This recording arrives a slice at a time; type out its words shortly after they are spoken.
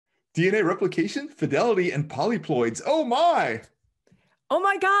DNA replication, fidelity, and polyploids. Oh my! Oh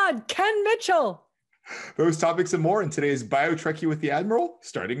my God, Ken Mitchell. Those topics and more in today's BioTrekkie with the Admiral,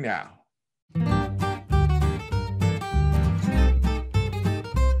 starting now.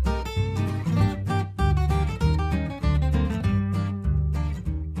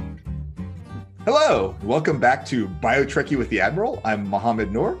 Hello, welcome back to BioTrekkie with the Admiral. I'm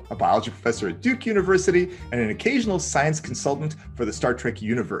Mohamed Noor, a biology professor at Duke University and an occasional science consultant for the Star Trek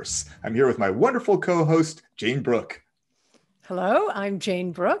universe. I'm here with my wonderful co-host, Jayne Brook. Hello, I'm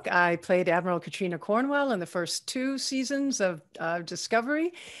Jayne Brook. I played Admiral Katrina Cornwell in the first two seasons of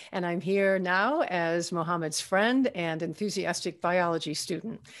Discovery, and I'm here now as Mohamed's friend and enthusiastic biology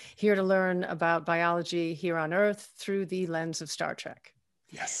student, here to learn about biology here on Earth through the lens of Star Trek.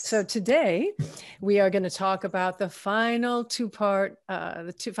 Yes. So today we are going to talk about the final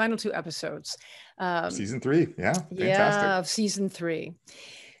final two episodes. Season 3, yeah, fantastic. Yeah, of season 3.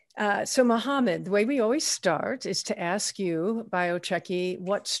 So Mohamed, the way we always start is to ask you, BioTrekkie,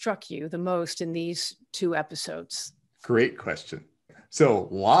 what struck you the most in these two episodes? Great question. So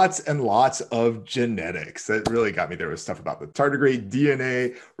lots and lots of genetics. That really got me. There was stuff about the tardigrade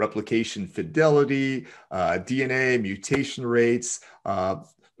DNA, replication fidelity, DNA mutation rates. It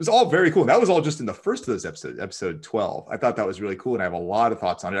was all very cool. And that was all just in the first of those episodes, episode 12. I thought that was really cool. And I have a lot of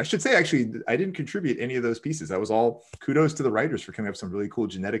thoughts on it. I should say, actually, I didn't contribute any of those pieces. That was all kudos to the writers for coming up with some really cool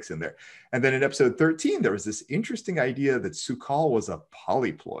genetics in there. And then in episode 13, there was this interesting idea that Su'Kal was a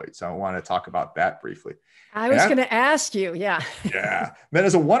polyploid. So I want to talk about that briefly. I was going to ask you, yeah. Yeah. Then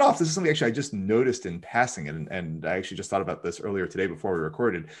as a one-off, this is something actually I just noticed in passing, and I actually just thought about this earlier today before we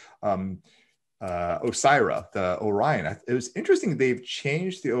recorded. Osira, the Orion. It was interesting. They've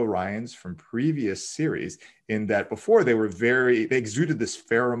changed the Orions from previous series in that before they exuded this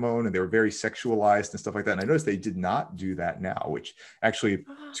pheromone and they were very sexualized and stuff like that. And I noticed they did not do that now, which actually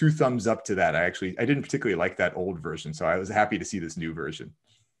 2 thumbs up to that. I didn't particularly like that old version. So I was happy to see this new version.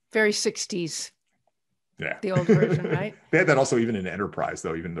 Very 60s. Yeah. The old version, right? They had that also even in Enterprise,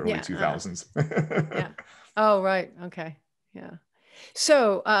 though, even in the early 2000s. Yeah. Oh, right. Okay. Yeah.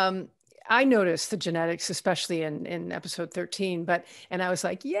 So I noticed the genetics, especially in episode 13, and I was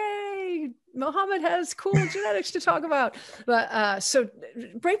like, yay, Mohamed has cool genetics to talk about. But so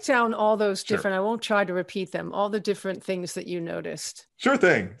break down all those different, I won't try to repeat them, all the different things that you noticed. Sure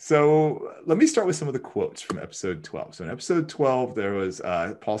thing. So let me start with some of the quotes from episode 12. So in episode 12, there was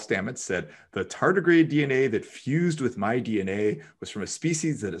Paul Stamets said, "The tardigrade DNA that fused with my DNA was from a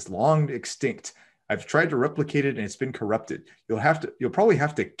species that is long extinct. I've tried to replicate it and it's been corrupted. You'll probably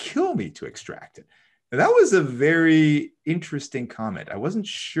have to kill me to extract it." Now, that was a very interesting comment. I wasn't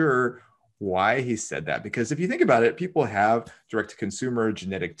sure why he said that, because if you think about it, people have direct-to-consumer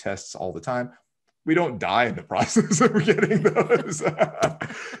genetic tests all the time. We don't die in the process of getting those.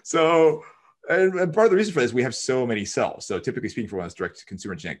 And part of the reason for this, we have so many cells. So typically speaking, for one of those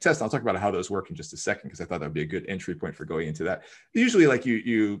direct-to-consumer genetic tests, I'll talk about how those work in just a second, because I thought that would be a good entry point for going into that. Usually, like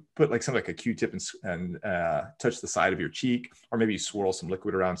you put like something like a Q-tip and touch the side of your cheek, or maybe you swirl some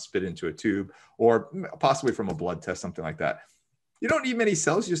liquid around, spit into a tube, or possibly from a blood test, something like that. You don't need many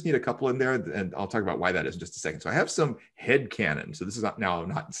cells. You just need a couple in there, and I'll talk about why that is in just a second. So I have some headcanon. So this is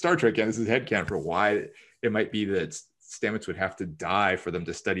not Star Trek yet. This is headcanon for why it might be that Stamets would have to die for them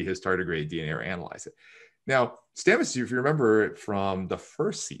to study his tardigrade DNA or analyze it. Now, Stamets, if you remember from the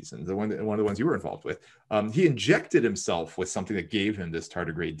first season, one of the ones you were involved with, he injected himself with something that gave him this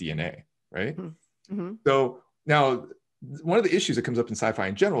tardigrade DNA, right? Mm-hmm. So now, one of the issues that comes up in sci-fi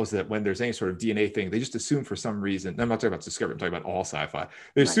in general is that when there's any sort of DNA thing, they just assume for some reason, I'm not talking about Discovery, I'm talking about all sci-fi.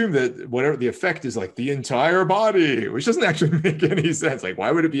 They assume that whatever the effect is like the entire body, which doesn't actually make any sense. Like,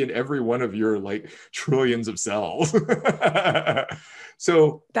 why would it be in every one of your like trillions of cells?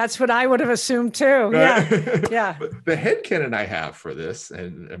 So that's what I would have assumed too. Yeah. Yeah. But the headcanon I have for this,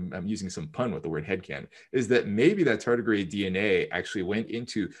 and I'm using some pun with the word headcanon, is that maybe that tardigrade DNA actually went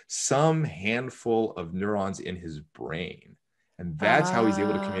into some handful of neurons in his brain. And that's how he's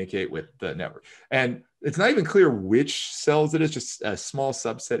able to communicate with the network. And it's not even clear which cells it is, just a small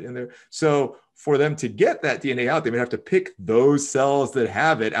subset in there. So for them to get that DNA out, they may have to pick those cells that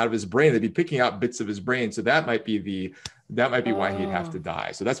have it out of his brain. They'd be picking out bits of his brain. So that might be why he'd have to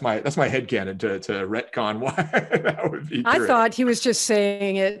die. So that's my headcanon to retcon why that would be. I thought he was just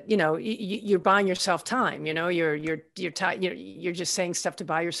saying it, you're buying yourself time, you're just saying stuff to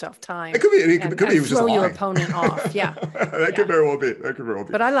buy yourself time. It could be, he was just lying. Throw your opponent off. Yeah. That could very well be.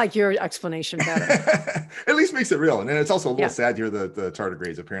 But I like your explanation better. At least makes it real. And then it's also a little sad here that the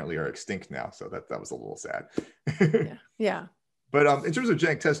tardigrades apparently are extinct now. So that was a little sad. Yeah. But in terms of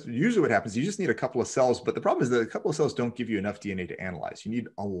genetic tests, usually what happens, you just need a couple of cells. But the problem is that a couple of cells don't give you enough DNA to analyze. You need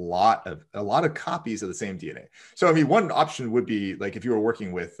a lot of copies of the same DNA. So I mean, one option would be like if you were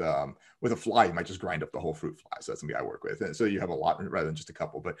working with a fly, you might just grind up the whole fruit fly. So that's something I work with, and so you have a lot rather than just a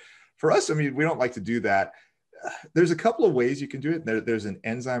couple. But for us, I mean, we don't like to do that. There's a couple of ways you can do it. There's an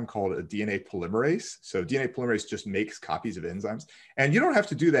enzyme called a DNA polymerase. So DNA polymerase just makes copies of enzymes, and you don't have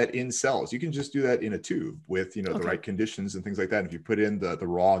to do that in cells. You can just do that in a tube with, you know, the right conditions and things like that. And if you put in the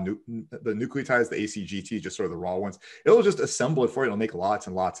raw the nucleotides, the ACGT, just sort of the raw ones, it'll just assemble it for you. It'll make lots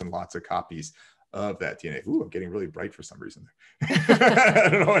and lots and lots of copies of that DNA. Ooh, I'm getting really bright for some reason. I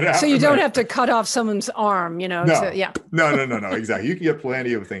don't know what happened. So you don't have to cut off someone's arm, you know? No, no, exactly. You can get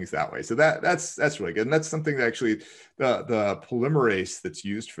plenty of things that way. So that's really good. And that's something that actually the polymerase that's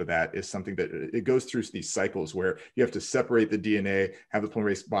used for that is something that it goes through these cycles where you have to separate the DNA, have the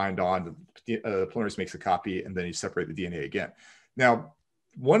polymerase bind on, the polymerase makes a copy, and then you separate the DNA again. Now,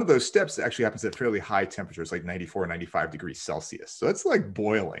 one of those steps actually happens at fairly high temperatures, like 94, 95 degrees Celsius. So it's like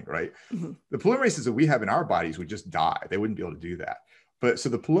boiling, right? Mm-hmm. The polymerases that we have in our bodies would just die. They wouldn't be able to do that. But so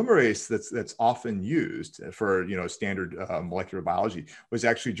the polymerase that's often used for, you know, standard molecular biology was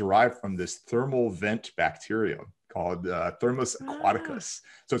actually derived from this thermal vent bacterium called Thermus aquaticus.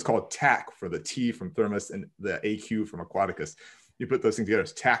 So it's called TAC for the T from thermos and the AQ from aquaticus. You put those things together,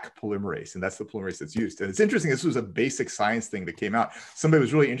 it's TAC polymerase, and that's the polymerase that's used. And it's interesting, this was a basic science thing that came out. Somebody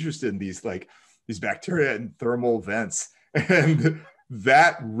was really interested in these bacteria and thermal vents, and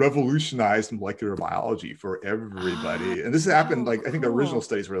that revolutionized molecular biology for everybody. And this happened, like, I think the original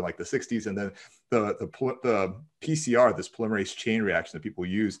studies were in like the 60s, and then the PCR, this polymerase chain reaction that people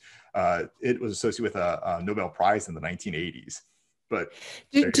use, it was associated with a Nobel Prize in the 1980s. But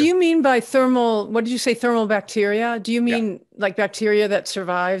do you mean by thermal, what did you say, thermal bacteria? Do you mean like bacteria that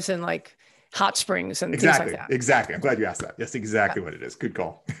survives in like hot springs and things like that? Exactly. I'm glad you asked that. That's exactly what it is. Good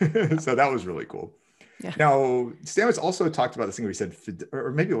call. So that was really cool. Yeah. Now, Stamets also talked about this thing where he said,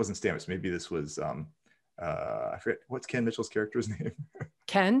 or maybe it wasn't Stamets, maybe this was, I forget, what's Ken Mitchell's character's name?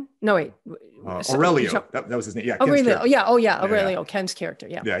 Ken? No, wait. Aurelio. That was his name. Yeah. Aurelio. Aurelio, Ken's character.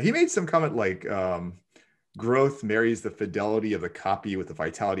 Yeah. Yeah. He made some comment like, growth marries the fidelity of the copy with the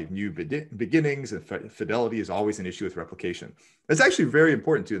vitality of new beginnings, and fidelity is always an issue with replication. That's actually very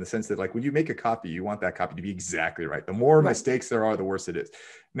important too, in the sense that, like, when you make a copy, you want that copy to be exactly right. The more mistakes there are, the worse it is.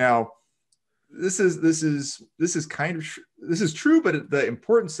 Now, this is true, but the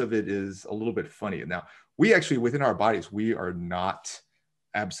importance of it is a little bit funny. And now, we actually, within our bodies, we are not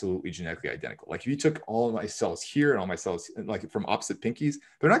absolutely genetically identical. Like if you took all of my cells here and all my cells like from opposite pinkies,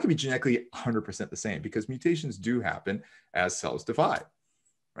 they're not going to be genetically 100% the same, because mutations do happen as cells divide,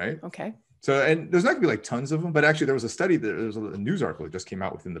 right? Okay. So, and there's not going to be like tons of them, but actually there was a news article that just came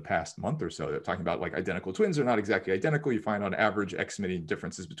out within the past month or so that talking about like identical twins are not exactly identical. You find on average X many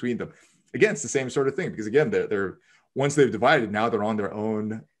differences between them. Again, it's the same sort of thing, because again, they're once they've divided, now they're on their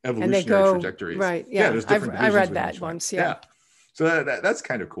own evolutionary trajectories. Right. Yeah. There's different I read that once. Yeah. So that's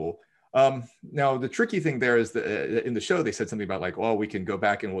kind of cool. Now, the tricky thing there is that in the show, they said something about like, well, we can go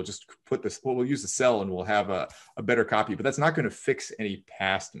back and we'll just we'll use the cell and we'll have a better copy, but that's not going to fix any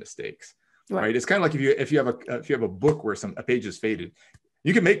past mistakes, right? It's kind of like if you have a book where a page is faded,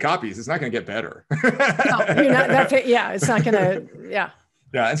 you can make copies. It's not going to get better. No, you're not, it's not going to, yeah.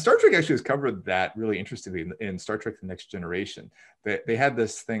 Yeah, and Star Trek actually has covered that really interestingly in Star Trek: The Next Generation. They had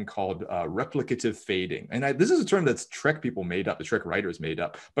this thing called replicative fading. And this is a term that's Trek people made up, the Trek writers made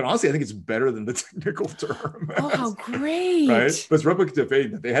up. But honestly, I think it's better than the technical term. Oh, how great. Right? But it's replicative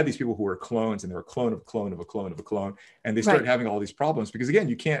fading. They had these people who were clones, and they were a clone of a clone of a clone of a clone. And they started having all these problems because, again,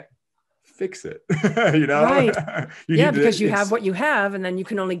 you can't fix it, you know? Right. Because you have what you have, and then you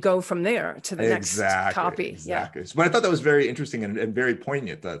can only go from there to the next copy. Exactly. But I thought that was very interesting and very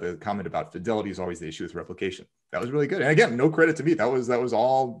poignant, the comment about fidelity is always the issue with replication. That was really good. And again, no credit to me. That was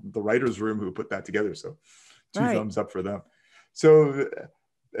all the writer's room who put that together. So 2 thumbs up for them. So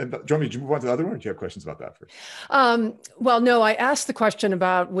Jeremy, did you move on to the other one, or do you have questions about that first? Well, no, I asked the question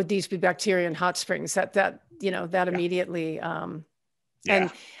about, would these be bacteria in hot springs? That immediately,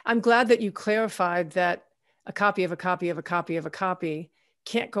 and I'm glad that you clarified that a copy of a copy of a copy of a copy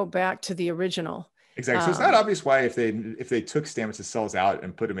can't go back to the original. Exactly. So it's not obvious why if they took Stamets' cells out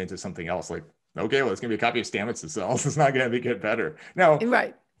and put them into something else, like, okay, well, it's going to be a copy of Stamets' cells. It's not going to get better. Now,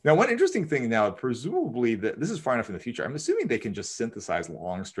 Now, one interesting thing now, presumably that this is far enough in the future, I'm assuming they can just synthesize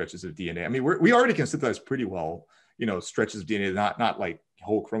long stretches of DNA. I mean, we already can synthesize pretty well, stretches of DNA, not like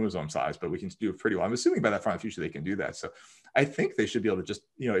whole chromosome size, but we can do it pretty well. I'm assuming by that far in the future, they can do that. So I think they should be able to just,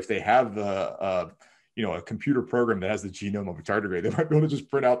 if they have a computer program that has the genome of a tardigrade, they might be able to just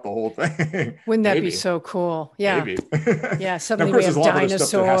print out the whole thing. Wouldn't that be so cool? Yeah. Maybe. Yeah. Now, Suddenly of course, we have there's a lot of other dinosaurs.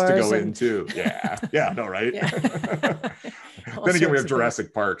 stuff that has to go in too. Yeah. Yeah. No, right? Yeah. Then again, we have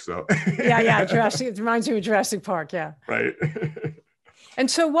Jurassic Park. So yeah. Jurassic. It reminds me of Jurassic Park. Yeah. Right. And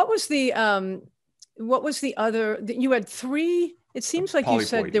so what was the other, you had three, it seems like you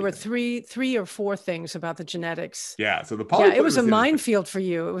said there were three or four things about the genetics. Yeah. So the polyploidy, it was a minefield for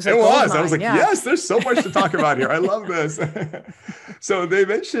you. It was. I was like, yes, there's so much to talk about here. I love this. So they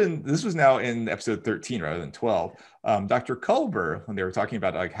mentioned, this was now in episode 13 rather than 12. Dr. Culber, when they were talking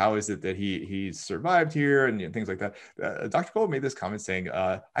about like, how is it that he survived here and things like that. Dr. Culber made this comment saying,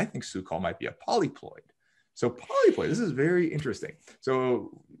 I think Sukal might be a polyploid. So polyploid, this is very interesting.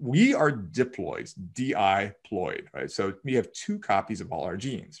 So we are diploids, diploid, right? So we have two copies of all our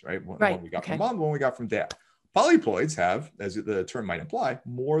genes, right? One we got from mom, one we got from dad. Polyploids have, as the term might imply,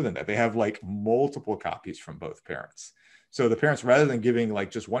 more than that. They have like multiple copies from both parents. So the parents, rather than giving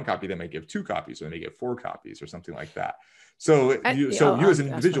like just one copy, they may give two copies, or they may give 4 copies or something like that. So you as an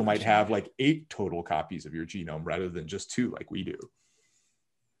individual might have like 8 total copies of your genome rather than just 2 like we do.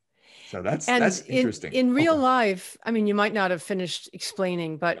 So that's interesting. In real life, I mean, you might not have finished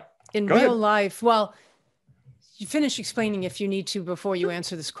explaining, but in real life, well, you finish explaining if you need to before you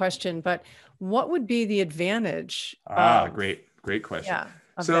answer this question, but what would be the advantage? Great question. Yeah,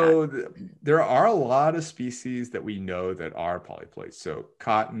 so there are a lot of species that we know that are polyploids. So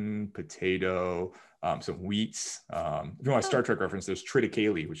cotton, potato, some wheats. If you want a Star Trek reference, there's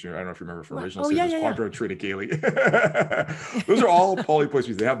triticale, which I don't know if you remember from original series, Quadrotriticale. Those are all polyploid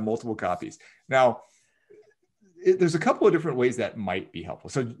species. They have multiple copies. Now, there's a couple of different ways that might be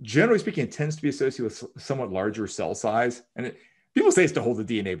helpful. So generally speaking, it tends to be associated with somewhat larger cell size. And people say it's to hold the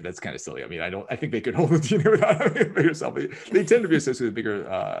DNA, but that's kind of silly. I mean, I think they could hold the DNA without having a bigger cell, but they tend to be associated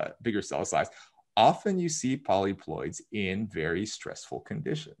with bigger cell size. Often you see polyploids in very stressful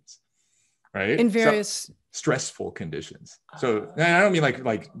conditions. Right. In various stressful conditions. So and I don't mean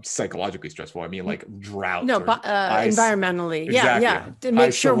like psychologically stressful. I mean like drought. No, but environmentally. Exactly. Yeah. To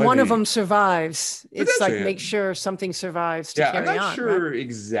make sure one of them survives. It's like make sure something survives to carry on. I'm not sure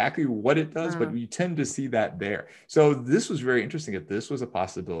exactly what it does, but we tend to see that there. So this was very interesting that this was a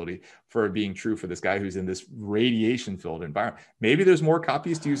possibility for it being true for this guy who's in this radiation filled environment. Maybe there's more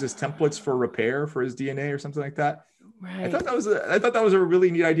copies to use as templates for repair for his DNA or something like that. Right. I thought that was a really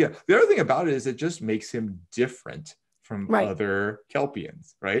neat idea. The other thing about it is it just makes him different from other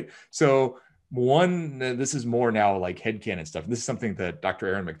Kelpians, right? So this is more now like headcanon stuff. This is something that Dr.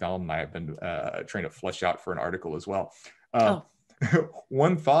 Aaron McDonald and I have been trying to flesh out for an article as well.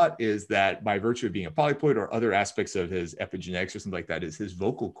 One thought is that by virtue of being a polyploid or other aspects of his epigenetics or something like that is his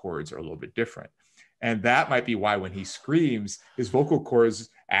vocal cords are a little bit different. And that might be why when he screams, his vocal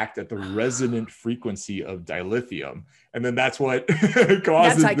cords act at the resonant frequency of dilithium. And then that's what causes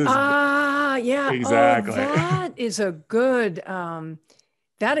that's like, this. Yeah. Exactly. Oh, that is a good,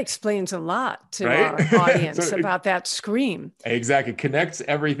 that explains a lot to our audience about that scream. Exactly. It connects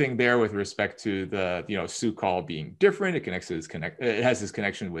everything there with respect to the, Sukal being different. It it has his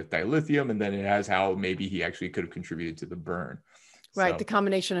connection with dilithium, and then it has how maybe he actually could have contributed to the burn. Right, the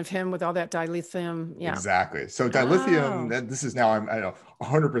combination of him with all that dilithium. Yeah, exactly. So dilithium, this is now I know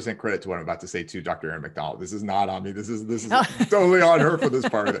 100% credit to what I'm about to say to Dr. Aaron McDonald. This is not on me. This is totally on her for this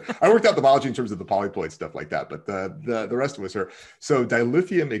part of it. I worked out the biology in terms of the polyploid stuff like that, but the rest was her. So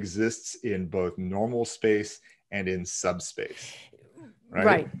dilithium exists in both normal space and in subspace.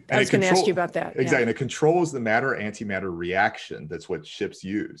 Right. I was going to ask you about that. Exactly. Yeah. And it controls the matter-antimatter reaction. That's what ships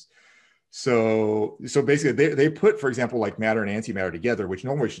use. So basically they put, for example, like matter and antimatter together, which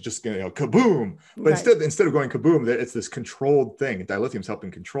normally should just go kaboom, but instead of going kaboom, it's this controlled thing. Dilithium's helping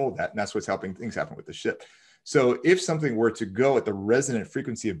control that, and that's what's helping things happen with the ship. So if something were to go at the resonant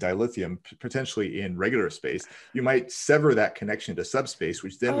frequency of dilithium, potentially in regular space, you might sever that connection to subspace,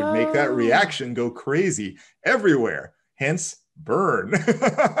 which then would make that reaction go crazy everywhere. Hence, burn.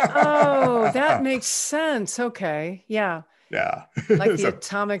 That makes sense. Okay. Yeah. Yeah. Like the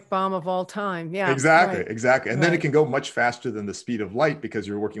atomic bomb of all time. Yeah. Exactly. And then it can go much faster than the speed of light because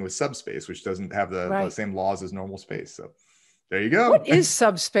you're working with subspace, which doesn't have the same laws as normal space. So there you go. What is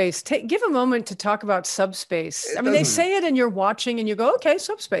subspace? Give a moment to talk about subspace. They say it and you're watching and you go, okay,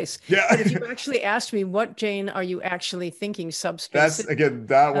 subspace. Yeah. But if you actually asked me, what, Jayne, are you actually thinking subspace? That's a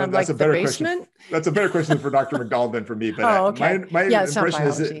better question. That's a better question for Dr. McDonald than for me. But my impression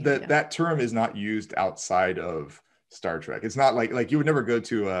is that term is not used outside of Star Trek. It's not like you would never go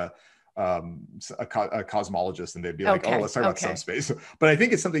to a cosmologist, and they'd be like, "Oh, let's talk about subspace." But I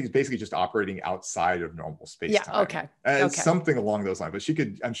think it's something that's basically just operating outside of normal space time. Something along those lines. But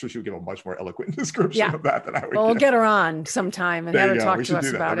I'm sure she would give a much more eloquent description of that than I would. Well, we'll get her on sometime and have her talk to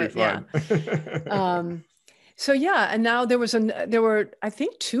us about it. So and now there were I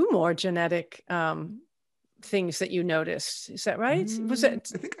think 2 more genetic things that you noticed. Is that right? Was it?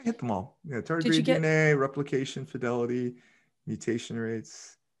 I think I hit them all. Yeah, tardigrade DNA, replication, fidelity, mutation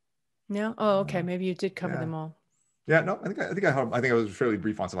rates. No. Oh, okay. Maybe you did cover them all. Yeah, no, I think I was fairly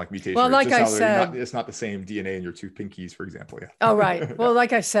brief on some like mutation. Well, rates, like I said, it's not the same DNA in your 2 pinkies, for example. Yeah. Oh, right. Well,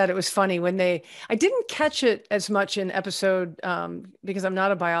 like I said, it was funny when I didn't catch it as much in episode, because I'm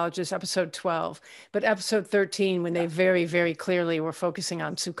not a biologist, episode 12, but episode 13, when they very, very clearly were focusing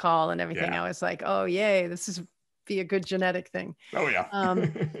on Sukal and everything, I was like, oh, yay, this is be a good genetic thing. Oh, yeah.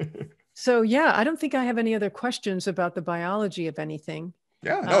 So, I don't think I have any other questions about the biology of anything.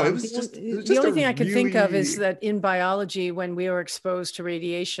 Yeah, no, it was just the only thing I could think of is that in biology, when we were exposed to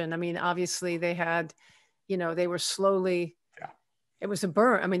radiation, I mean, obviously they had, they were slowly, it was a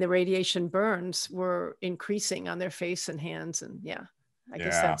burn. I mean, the radiation burns were increasing on their face and hands. And I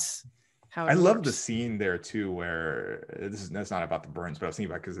guess that's how it I works. love the scene there too, where that's not about the burns, but I was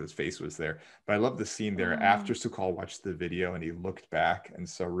thinking about because his face was there. But I love the scene there after Sukal watched the video and he looked back and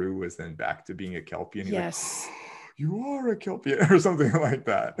Saru was then back to being a Kelpie. And he's like, you are a Kelpie or something like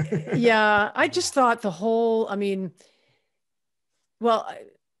that. I just thought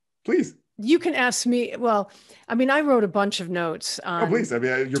please. You can ask me. Well, I mean, I wrote a bunch of notes on. Oh, please. I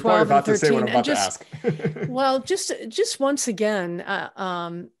mean, you're probably about to say what I'm about to ask. Well, just once again,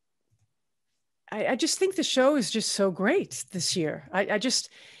 I just think the show is just so great this year. I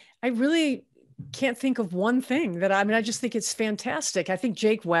really can't think of one thing I just think it's fantastic. I think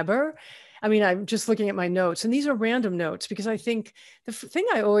Jake Weber. I mean, I'm just looking at my notes, and these are random notes because I think the thing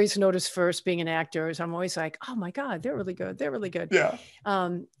I always notice first being an actor is I'm always like, oh my God, they're really good. They're really good. Yeah.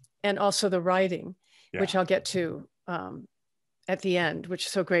 And also the writing, which I'll get to at the end, which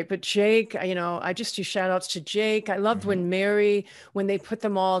is so great. But Jake, I just do shout outs to Jake. I loved when they put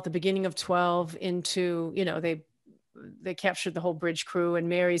them all at the beginning of 12 into, they captured the whole bridge crew, and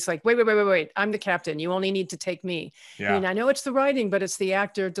Mary's like, wait, I'm the captain. You only need to take me. I mean, I know it's the writing, but it's the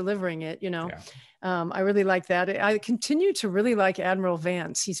actor delivering it, I really like that. I continue to really like Admiral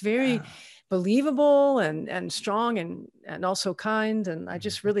Vance. He's very believable and strong and also kind. And I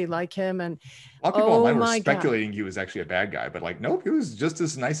just really like him. And a lot of people online were speculating he was actually a bad guy, but like, nope, he was just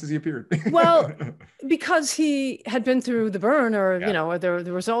as nice as he appeared. Well, because he had been through the burn or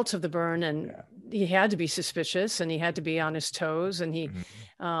the results of the burn, and he had to be suspicious and he had to be on his toes, and he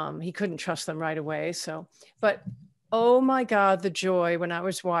couldn't trust them right away. So, but oh my God, the joy when I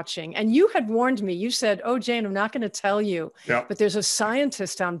was watching, and you had warned me, you said, oh, Jayne, I'm not going to tell you, but there's a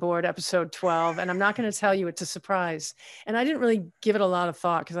scientist on board episode 12, and I'm not going to tell you, it's a surprise. And I didn't really give it a lot of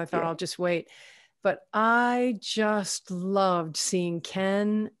thought because I thought I'll just wait. But I just loved seeing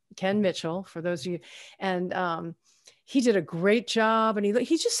Ken Mitchell, for those of you. And he did a great job. And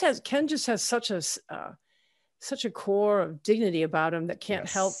Ken just has such a core of dignity about him that can't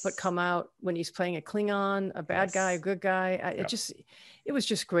help but come out when he's playing a Klingon, a bad guy, a good guy. It was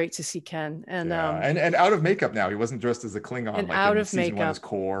just great to see Ken. And and out of makeup now. He wasn't dressed as a Klingon and like out in of season makeup. 1 as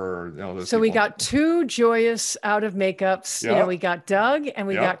Core or those so people. We got 2 joyous out of makeups. We got Doug and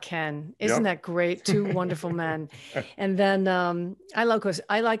we got Ken. Isn't that great? 2 wonderful men. And then I like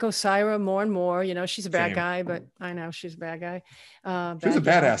Osira more and more. She's a bad guy, but I know she's a bad guy. She's a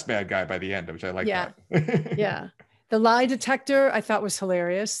badass bad guy by the end, which I like. That. The lie detector, I thought was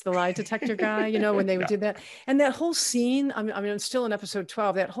hilarious. The lie detector guy, when they would do that. And that whole scene, I mean, I'm still in episode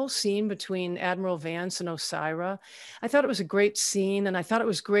 12, that whole scene between Admiral Vance and Osira, I thought it was a great scene. And I thought it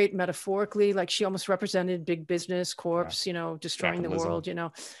was great metaphorically, like she almost represented big business, corps, destroying capitalism. The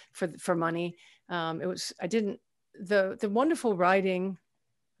world, for money. The wonderful writing,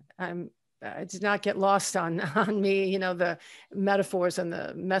 it did not get lost on me, the metaphors and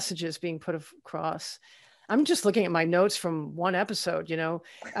the messages being put across. I'm just looking at my notes from one episode,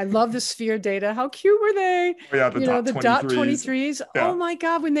 I love the sphere data. How cute were they? Oh, yeah, the dot 23s. Yeah. Oh my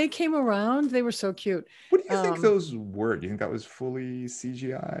God, when they came around, they were so cute. What do you think those were? Do you think that was fully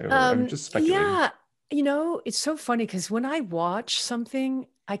CGI or I'm just speculating? Yeah, it's so funny because when I watch something,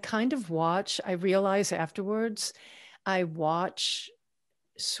 I realize afterwards, I watch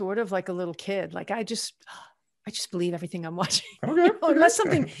sort of like a little kid. Like I just believe everything I'm watching. Okay.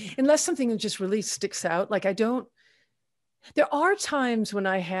 Unless something just really sticks out. Like there are times when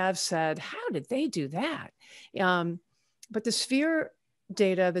I have said, how did they do that? But the sphere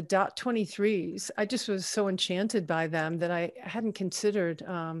data, the .23s, I just was so enchanted by them that I hadn't considered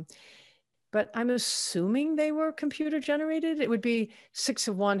but I'm assuming they were computer generated. It would be 6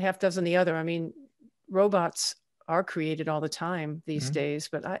 of one, half dozen the other. I mean, robots are created all the time these days,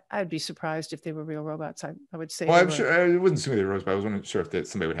 but I'd be surprised if they were real robots. I would say. Well, I'm sure I wasn't assuming they were robots, but I wasn't sure if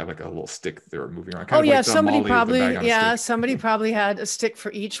somebody would have like a little stick they were moving around. Oh yeah, somebody probably somebody probably had a stick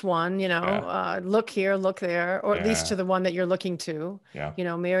for each one. Look here, look there, or at least to the one that you're looking to. Yeah.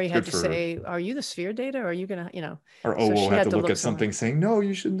 Mary had to say, "Are you the sphere data? Or are you gonna?" Or we'll have to look at something saying, "No,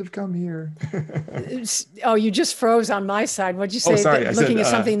 you shouldn't have come here." Oh, you just froze on my side. What'd you say? Oh, sorry. Looking at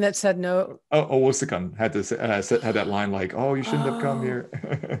something that said no. Owosikun had to say, had that line like, "Oh, you shouldn't have come here."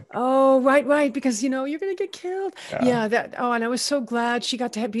 Oh, right. Because, you're going to get killed. Yeah. And I was so glad she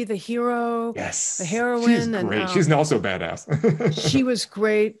got to be the hero. Yes. The heroine. She's great. She's also badass. She was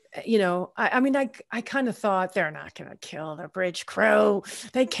great. I kind of thought they're not going to kill the bridge crew.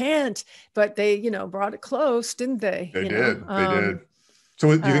 They can't. But they, brought it close, didn't they? They did. They did. So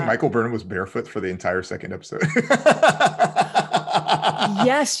do you think Michael Burnham was barefoot for the entire second episode?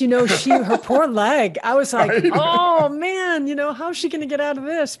 Yes, her poor leg. I was like, right? Oh man, how's she going to get out of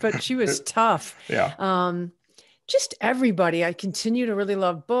this? But she was tough. Yeah. Just everybody. I continue to really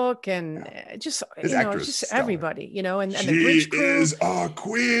love Book and just everybody. And the bridge crew is a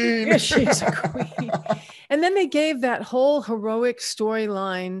queen. Yeah, she's a queen. And then they gave that whole heroic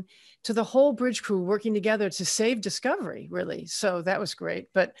storyline to the whole bridge crew working together to save Discovery, really. So that was great.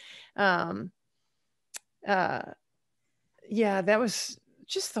 But yeah, that was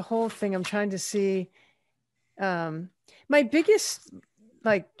just the whole thing. I'm trying to see my biggest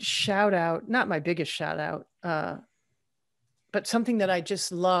shout out, not my biggest shout out, but something that I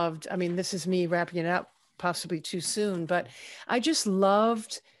just loved. I mean, this is me wrapping it up possibly too soon, but I just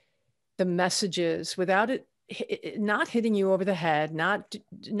loved the messages without it not hitting you over the head, not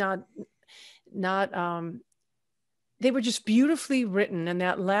they were just beautifully written. And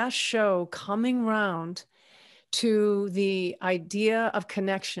that last show coming round to the idea of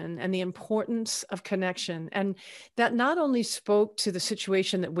connection and the importance of connection. And that not only spoke to the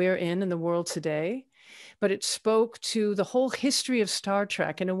situation that we're in the world today, but it spoke to the whole history of Star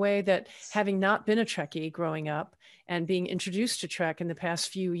Trek in a way that, having not been a Trekkie growing up and being introduced to Trek in the past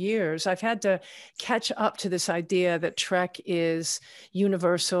few years, I've had to catch up to this idea that Trek is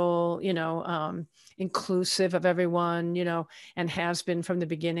universal, inclusive of everyone, and has been from the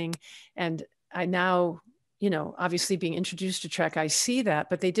beginning. And I now, obviously being introduced to Trek, I see that,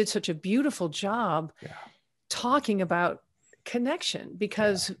 but they did such a beautiful job talking about connection,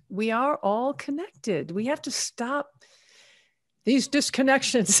 because we are all connected. We have to stop these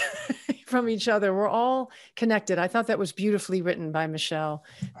disconnections from each other. We're all connected. I thought that was beautifully written by Michelle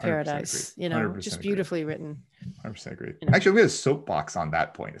Paradise, just beautifully written. 100% agree. Actually, we have a soapbox on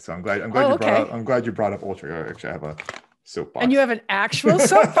that point. So I'm glad you brought up Ultra. Actually, I have a soapbox. And you have an actual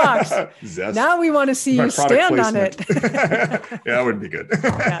soapbox. Now we want to see you stand on it. Yeah, that wouldn't be good.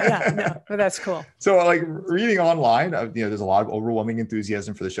 No, but that's cool. So reading online, there's a lot of overwhelming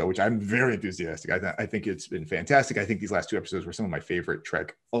enthusiasm for the show, which I'm very enthusiastic. I think it's been fantastic. I think these last 2 episodes were some of my favorite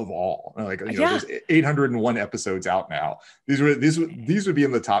Trek of all. There's 801 episodes out now. These would be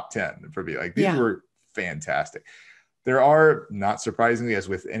in the top 10 for me. These were fantastic. There are, not surprisingly, as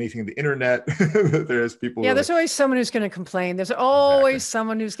with anything on the internet, there's people. Yeah, there's always someone who's going to complain. There's always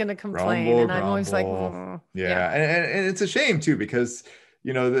someone who's going to complain, I'm always like, yeah. And it's a shame too, because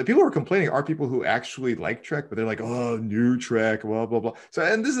the people who are complaining are people who actually like Trek, but they're like, oh, new Trek, blah blah blah. So,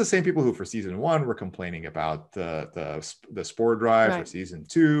 and this is the same people who for season 1 were complaining about the spore drive. For season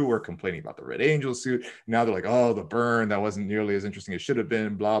 2 were complaining about the Red Angel suit. Now they're like, oh, the burn, that wasn't nearly as interesting as it should have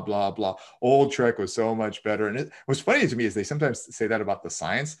been. Blah blah blah. Old Trek was so much better. And what's funny to me is they sometimes say that about the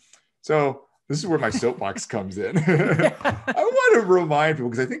science. So this is where my soapbox comes in. I want to remind people,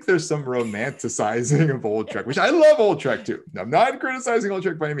 because I think there's some romanticizing of old Trek, which I love old Trek too. I'm not criticizing old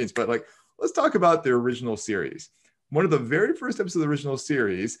Trek by any means, but let's talk about the original series. One of the very first episodes of the original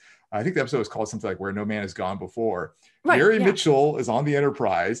series, I think the episode was called something like Where No Man Has Gone Before. Gary Mitchell is on the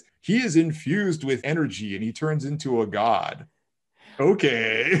Enterprise. He is infused with energy and he turns into a god.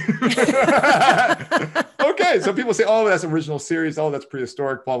 Okay. Okay, so people say, oh, that's original series. Oh, that's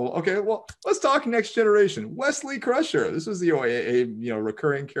prehistoric, blah, blah. Okay, well, let's talk Next Generation. Wesley Crusher. This was a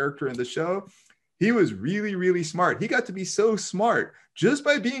recurring character in the show. He was really, really smart. He got to be so smart. Just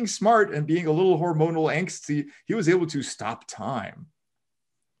by being smart and being a little hormonal angsty, he was able to stop time.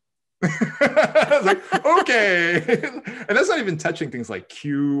 I was like, okay. And that's not even touching things like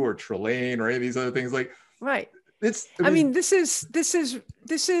Q or Trelane or any of these other things. Right. This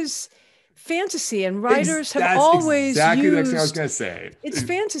is fantasy, and writers have That's always exactly used, the next thing I was going to say. It's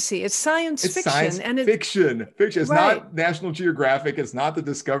fantasy, it's science It's fiction. science and fiction. Fiction. It's right. not National Geographic. It's not the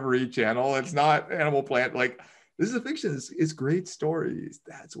Discovery Channel. It's not Animal Planet. Like, this is a fiction. It's great stories.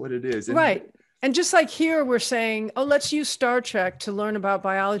 That's what it is. And right. And just like here, we're saying, oh, let's use Star Trek to learn about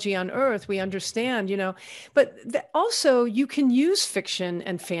biology on Earth. We understand, you know, but also you can use fiction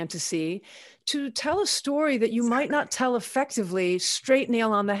and fantasy to tell a story that you might not tell effectively, straight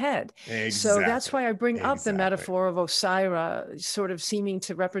nail on the head. Exactly. So that's why I bring up the metaphor of Osira sort of seeming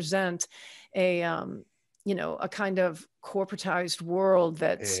to represent a, you know, a kind of corporatized world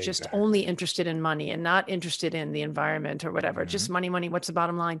that's just only interested in money and not interested in the environment or whatever. Just money, money. What's the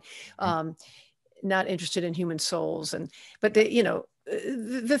bottom line? Not interested in human souls. But the, you know,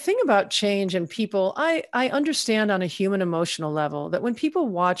 the thing about change and people, I understand on a human emotional level that when people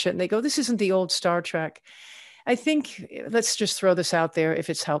watch it and they go, this isn't the old Star Trek. I think, let's just throw this out there if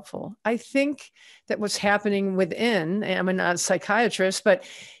it's helpful. I think that what's happening within, I'm not a psychiatrist, but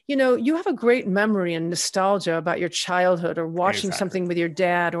you know, you have a great memory and nostalgia about your childhood or watching something with your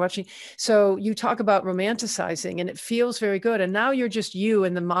dad or watching. So you talk about romanticizing and it feels very good. And now you're just you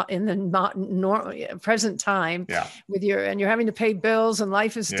in the present time with and you're having to pay bills and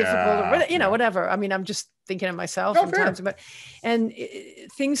life is difficult or, you know, whatever. I mean, I'm just thinking of myself sometimes, and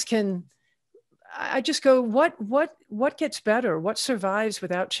things can, I just go, what gets better? What survives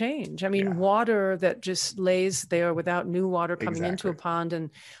without change? I mean, water that just lays there without new water coming into a pond and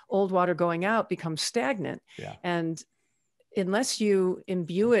old water going out becomes stagnant. And unless you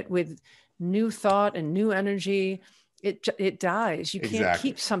imbue it with new thought and new energy, it dies. You can't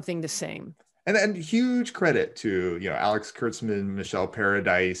keep something the same. And huge credit to, you know, Alex Kurtzman, Michelle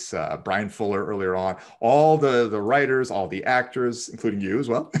Paradise, Brian Fuller earlier on, all the writers, all the actors, including you as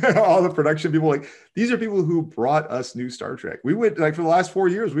well, all the production people. Like, these are people who brought us new Star Trek. We would, like, for the last 4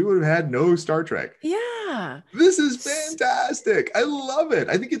 years, we would have had no Star Trek. Yeah. This is fantastic. I love it.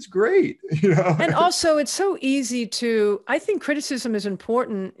 I think it's great. You know? And also it's so easy to, I think criticism is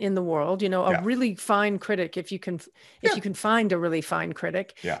important in the world. You know, a really fine critic, if you can find a really fine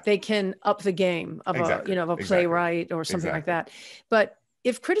critic, they can up the game of a, you know, of a playwright or something like that. But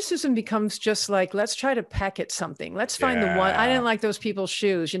if criticism becomes just like, let's try to peck at something, let's find the one, I didn't like those people's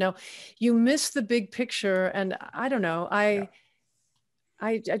shoes, you know, you miss the big picture. And I don't know, I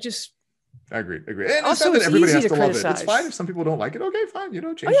just, I agree. And also, it's not that everybody has to love criticize. It. It's fine if some people don't like it. Okay, fine. You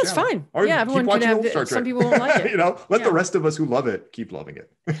know, change. Oh, yeah, it's fine. Or everyone can have some people won't like it. You know, let the rest of us who love it keep loving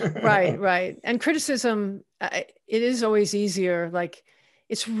it. Right. And criticism, it is always easier. Like,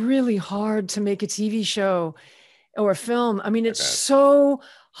 it's really hard to make a TV show or a film. I mean, it's so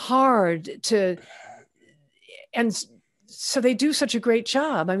hard to, and so they do such a great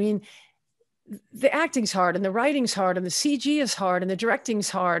job. I mean, the acting's hard and the writing's hard and the CG is hard and the directing's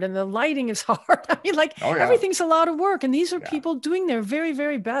hard and the lighting is hard. I mean, like everything's a lot of work. And these are people doing their very,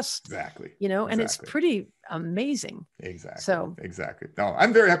 very best. Exactly. You know, and it's pretty amazing. Exactly. So exactly. No,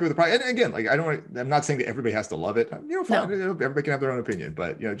 I'm very happy with the product. And again, like, I'm not saying that everybody has to love it. You know, fine. No. Everybody can have their own opinion,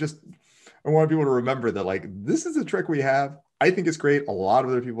 but, you know, just, I want people to remember that, like, this is the trick we have. I think it's great. A lot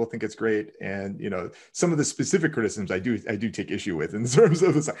of other people think it's great. And, you know, some of the specific criticisms I do take issue with in terms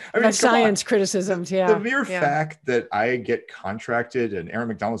of the, I mean, science criticisms. Yeah. The mere fact that I get contracted and Aaron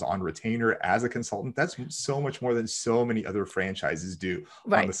McDonald's on retainer as a consultant, that's so much more than so many other franchises do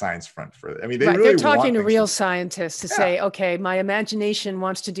on the science front. I mean, they're talking to real scientists to say, okay, my imagination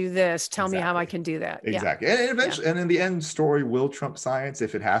wants to do this. Tell me how I can do that. Exactly. And eventually, and in the end, story will trump science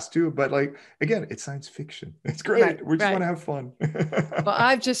if it has to. But, like, again, it's science fiction. It's great. We just want to have fun. Well,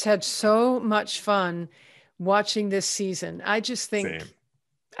 I've just had so much fun watching this season. I just think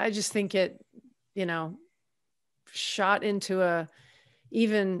it, you know, shot into a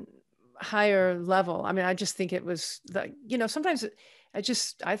even higher level. I mean, I just think it was like, you know, sometimes I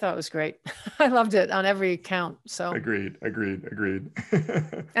thought it was great. I loved it on every count. So agreed.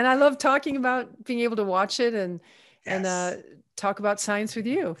 And I love talking about being able to watch it and talk about science with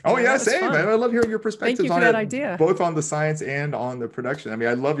you. Oh, yeah, same. I love hearing your perspectives. Thank you for that idea. Both on the science and on the production. I mean,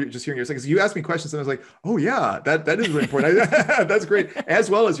 I love just hearing your insights. You asked me questions and I was like, oh yeah, that is really important. That's great. As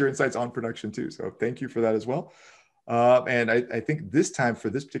well as your insights on production too. So thank you for that as well. And I think this time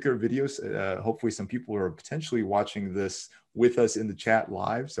for this particular video, hopefully some people are potentially watching this with us in the chat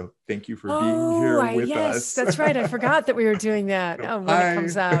live. So thank you for being here with us. That's right. I forgot that we were doing that. When it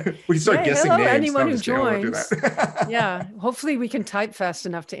comes out. We start guessing names. Anyone who joins. Yeah. Hopefully we can type fast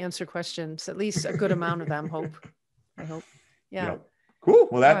enough to answer questions, at least a good amount of them, I hope. Yeah. Cool.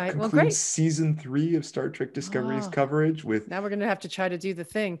 Well, that right. concludes Great. season 3 of Star Trek Discovery's coverage. With now we're going to have to try to do the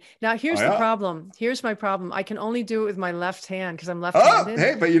thing. Now, here's the problem. Here's my problem. I can only do it with my left hand because I'm left-handed.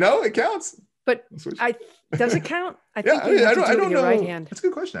 Hey, but you know, it counts. But does it count? I think you have to do it with your right hand. That's a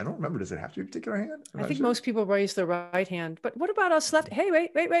good question. I don't remember. Does it have to be a particular hand? I think most people raise their right hand. But what about us left? Hey,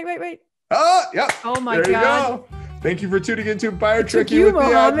 wait. Oh, yeah. Oh my God. Thank you for tuning into BioTrekkie. It took you,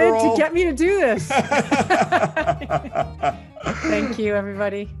 Mohamed, to get me to do this. Thank you,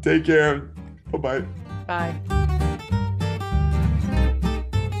 everybody. Take care. Bye-bye. Bye.